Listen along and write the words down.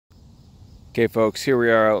Okay folks, here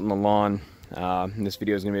we are out on the lawn. This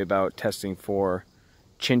video is going to be about testing for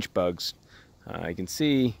chinch bugs. You can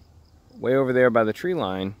see way over there by the tree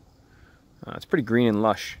line, it's pretty green and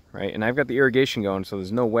lush, right? And I've got the irrigation going, so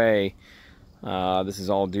there's no way this is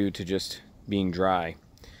all due to just being dry.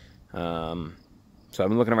 So I've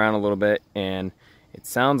been looking around a little bit, and it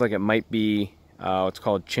sounds like it might be what's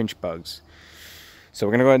called chinch bugs. So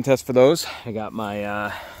we're going to go ahead and test for those. I got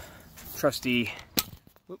my trusty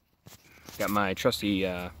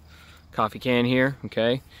coffee can here.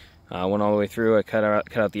 Okay, went all the way through. I cut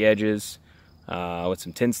out the edges with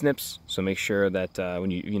some tin snips, so make sure that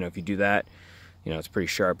when if you do that, it's pretty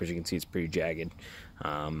sharp. As you can see, it's pretty jagged,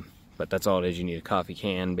 but that's all it is. You need a coffee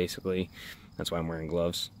can, basically. That's why I'm wearing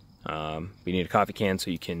gloves. You need a coffee can so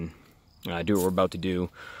you can do what we're about to do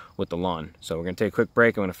with the lawn. So we're gonna take a quick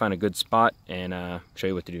break. I'm gonna find a good spot and show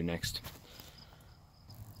you what to do next.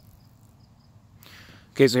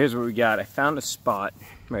 Okay, so here's what we got. I found a spot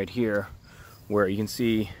right here where you can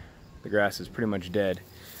see the grass is pretty much dead,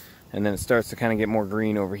 and then it starts to kind of get more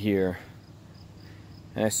green over here.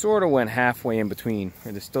 And I sort of went halfway in between.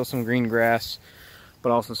 There's still some green grass,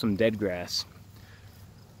 but also some dead grass.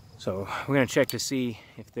 So we're gonna check to see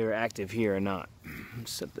if they're active here or not.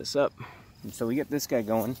 Let's set this up. And so we get this guy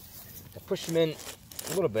going. I push him in a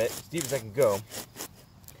little bit, as deep as I can go.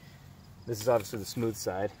 This is obviously the smooth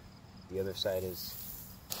side. The other side is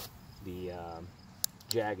the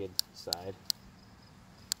jagged side.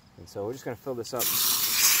 And so we're just going to fill this up with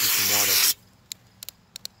some water.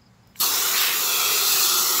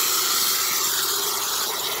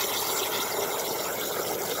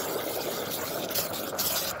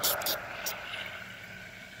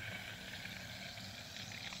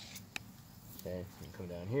 Okay, you can come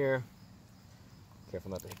down here. Careful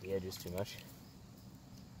not to hit the edges too much.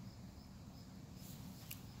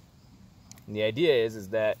 And the idea is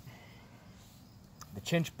that the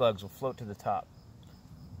chinch bugs will float to the top,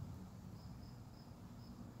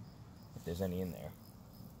 if there's any in there.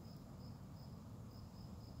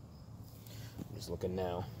 I'm just looking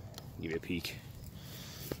now, give you a peek.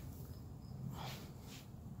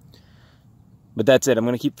 But that's it. I'm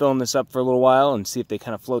going to keep filling this up for a little while and see if they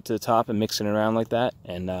kind of float to the top and mixing it around like that,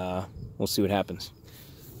 and we'll see what happens.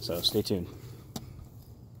 So stay tuned.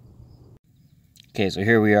 Okay, so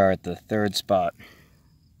here we are at the third spot.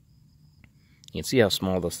 You can see how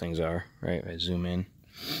small those things are, right? I zoom in.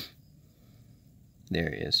 There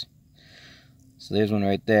he is. So there's one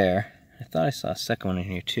right there. I thought I saw a second one in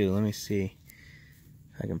here too. Let me see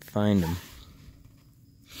if I can find him.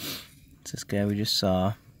 It's this guy we just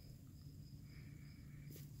saw.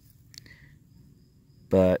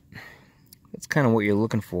 But that's kind of what you're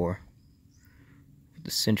looking for with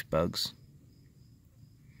the chinch bugs.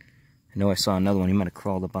 I know I saw another one. He might have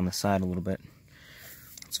crawled up on the side a little bit.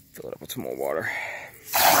 Let's fill it up with some more water.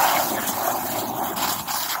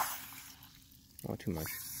 Not too much.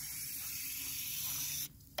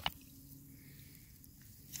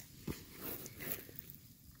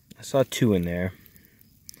 I saw two in there.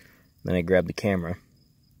 Then I grabbed the camera.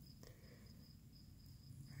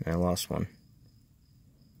 And I lost one.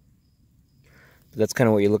 But that's kind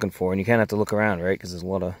of what you're looking for. And you kind of have to look around, right? Because there's a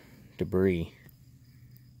lot of debris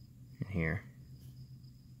in here.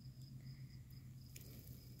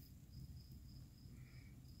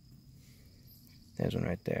 There's one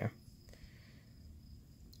right there.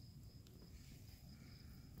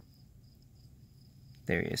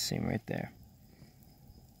 There he is, see him right there.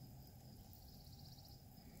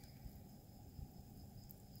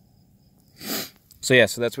 So yeah,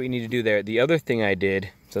 so that's what you need to do there. The other thing I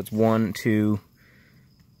did, so that's 1, 2.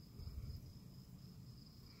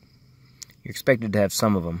 You're expected to have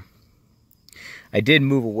some of them. I did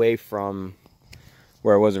move away from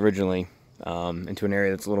where I was originally into an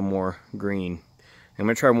area that's a little more green. I'm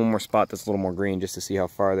going to try one more spot that's a little more green just to see how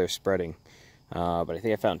far they're spreading. But I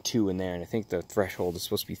think I found 2 in there, and I think the threshold is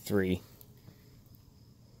supposed to be 3.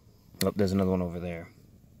 Oh, there's another one over there.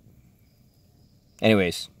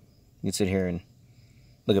 Anyways, you can sit here and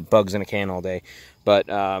look at bugs in a can all day. But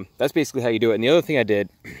that's basically how you do it. And the other thing I did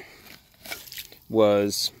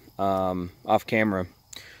was, off camera,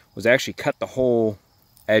 was actually cut the whole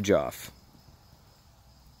edge off.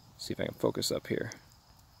 Let's see if I can focus up here.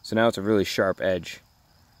 So now it's a really sharp edge,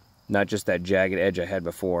 not just that jagged edge I had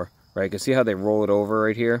before, right? You can see how they roll it over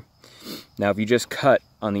right here. Now if you just cut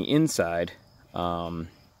on the inside, that'll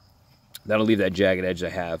leave that jagged edge I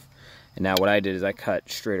have. And now what I did is I cut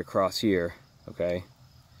straight across here, okay?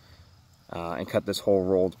 And cut this whole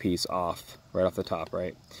rolled piece off, right off the top,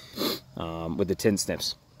 right? With the tin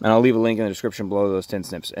snips. And I'll leave a link in the description below those tin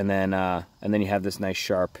snips. And then you have this nice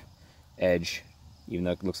sharp edge, even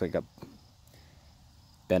though it looks like a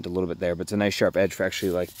bent a little bit there, but it's a nice sharp edge for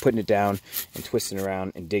actually like putting it down and twisting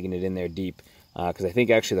around and digging it in there deep. Because I think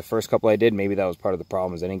actually the first couple I did, maybe that was part of the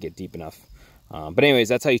problem, is I didn't get deep enough. But anyways,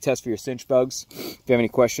 that's how you test for your cinch bugs. If you have any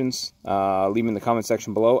questions, leave them in the comment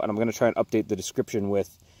section below, and I'm going to try and update the description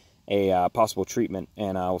with a possible treatment,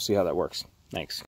 and we'll see how that works. Thanks.